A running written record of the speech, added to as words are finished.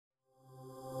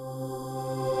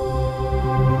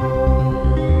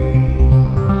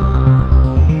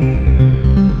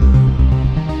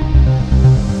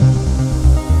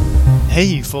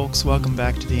folks. Welcome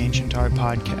back to the Ancient Art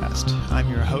Podcast. I'm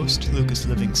your host, Lucas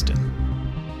Livingston.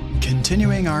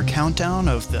 Continuing our countdown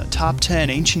of the top 10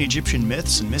 ancient Egyptian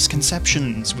myths and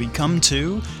misconceptions, we come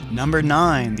to number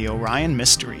 9, the Orion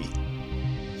Mystery.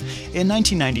 In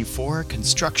 1994,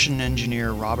 construction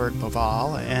engineer Robert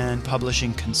Bauval and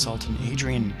publishing consultant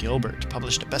Adrian Gilbert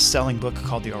published a best-selling book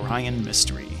called The Orion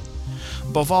Mystery.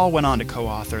 Bauval went on to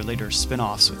co-author later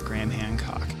spin-offs with Graham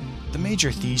Hancock. The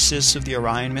major thesis of the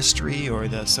Orion Mystery, or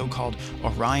the so-called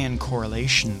Orion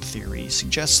correlation theory,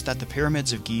 suggests that the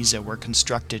pyramids of Giza were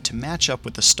constructed to match up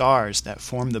with the stars that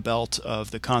form the belt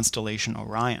of the constellation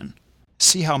Orion.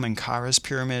 See how Menkaura's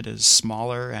pyramid is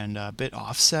smaller and a bit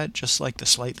offset, just like the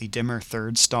slightly dimmer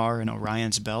third star in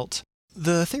Orion's belt?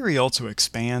 The theory also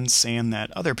expands, saying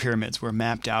that other pyramids were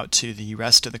mapped out to the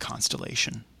rest of the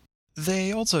constellation.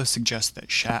 They also suggest that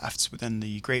shafts within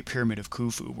the Great Pyramid of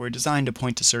Khufu were designed to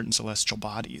point to certain celestial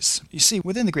bodies. You see,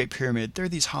 within the Great Pyramid, there are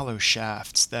these hollow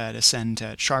shafts that ascend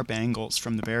at sharp angles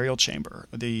from the burial chamber,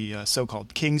 the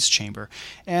so-called King's Chamber,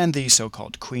 and the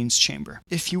so-called Queen's Chamber.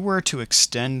 If you were to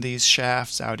extend these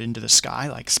shafts out into the sky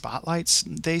like spotlights,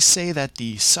 they say that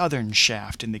the southern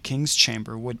shaft in the King's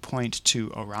Chamber would point to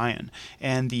Orion,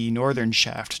 and the northern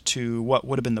shaft to what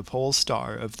would have been the pole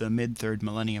star of the mid-3rd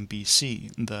millennium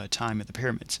BC, the time of the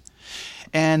pyramids.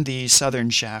 And the southern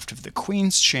shaft of the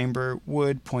Queen's Chamber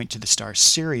would point to the star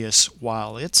Sirius,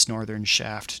 while its northern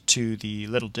shaft to the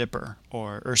Little Dipper,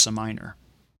 or Ursa Minor.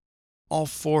 All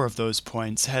four of those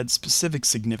points had specific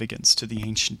significance to the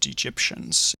ancient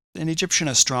Egyptians. In Egyptian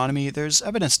astronomy, there's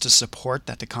evidence to support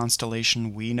that the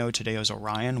constellation we know today as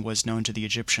Orion was known to the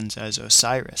Egyptians as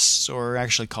Osiris, or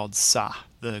actually called Sa,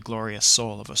 the glorious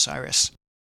soul of Osiris.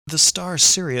 The star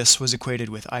Sirius was equated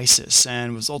with Isis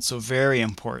and was also very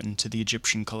important to the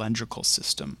Egyptian calendrical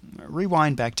system.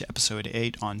 Rewind back to episode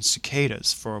 8 on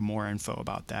cicadas for more info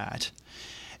about that.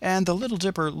 And the Little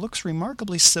Dipper looks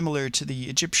remarkably similar to the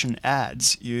Egyptian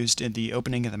adze used in the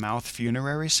opening of the mouth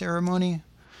funerary ceremony.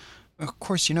 Of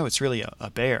course, you know it's really a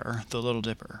bear, the Little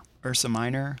Dipper. Ursa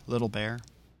Minor, Little Bear.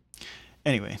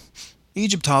 Anyway,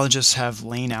 Egyptologists have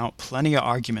laid out plenty of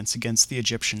arguments against the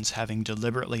Egyptians having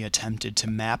deliberately attempted to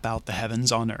map out the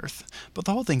heavens on Earth, but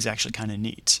the whole thing's actually kind of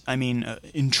neat.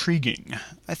 Intriguing.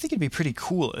 I think it'd be pretty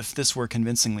cool if this were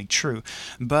convincingly true,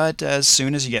 but as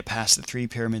soon as you get past the 3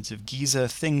 pyramids of Giza,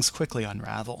 things quickly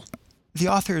unravel. The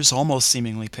authors almost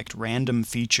seemingly picked random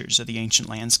features of the ancient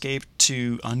landscape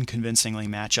to unconvincingly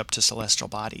match up to celestial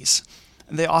bodies.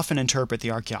 They often interpret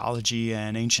the archaeology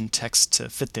and ancient texts to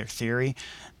fit their theory,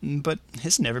 but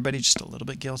isn't everybody just a little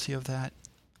bit guilty of that?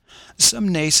 Some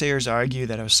naysayers argue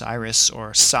that Osiris,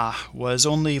 or Sa, was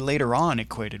only later on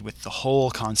equated with the whole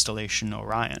constellation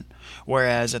Orion,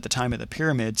 whereas at the time of the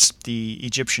pyramids, the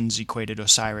Egyptians equated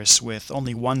Osiris with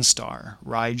only one star,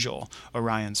 Rigel,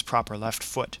 Orion's proper left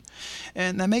foot.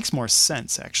 And that makes more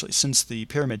sense, actually, since the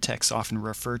pyramid texts often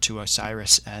refer to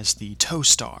Osiris as the toe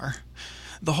star.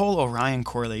 The whole Orion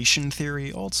correlation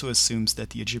theory also assumes that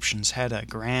the Egyptians had a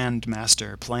grand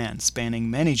master plan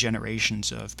spanning many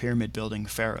generations of pyramid-building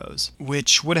pharaohs,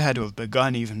 which would have had to have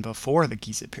begun even before the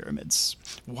Giza pyramids.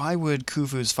 Why would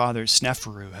Khufu's father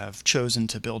Sneferu have chosen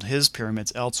to build his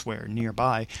pyramids elsewhere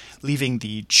nearby, leaving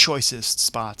the choicest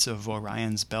spots of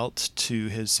Orion's belt to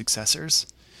his successors?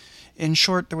 In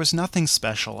short, there was nothing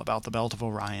special about the belt of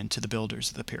Orion to the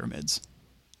builders of the pyramids.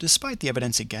 Despite the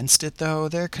evidence against it, though,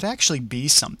 there could actually be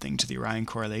something to the Orion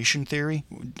correlation theory.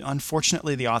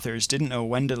 Unfortunately, the authors didn't know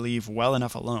when to leave well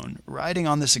enough alone. Riding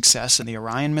on the success of the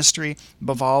Orion Mystery,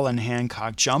 Bauval and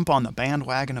Hancock jump on the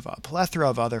bandwagon of a plethora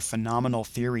of other phenomenal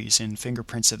theories in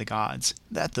Fingerprints of the Gods.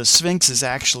 That the Sphinx is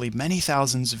actually many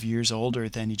thousands of years older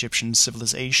than Egyptian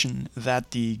civilization, that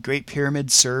the Great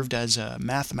Pyramid served as a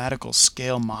mathematical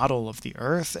scale model of the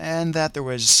Earth, and that there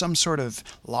was some sort of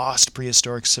lost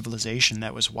prehistoric civilization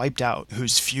that was wiped out,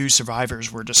 whose few survivors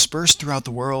were dispersed throughout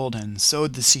the world and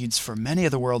sowed the seeds for many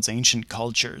of the world's ancient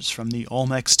cultures, from the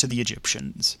Olmecs to the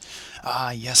Egyptians.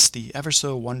 Ah, yes, the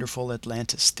ever-so-wonderful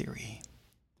Atlantis theory.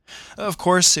 Of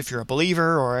course, if you're a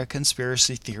believer or a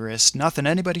conspiracy theorist, nothing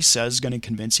anybody says is going to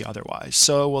convince you otherwise,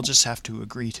 so we'll just have to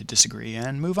agree to disagree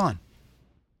and move on.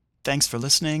 Thanks for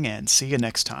listening, and see you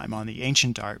next time on the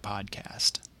Ancient Art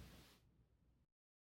Podcast.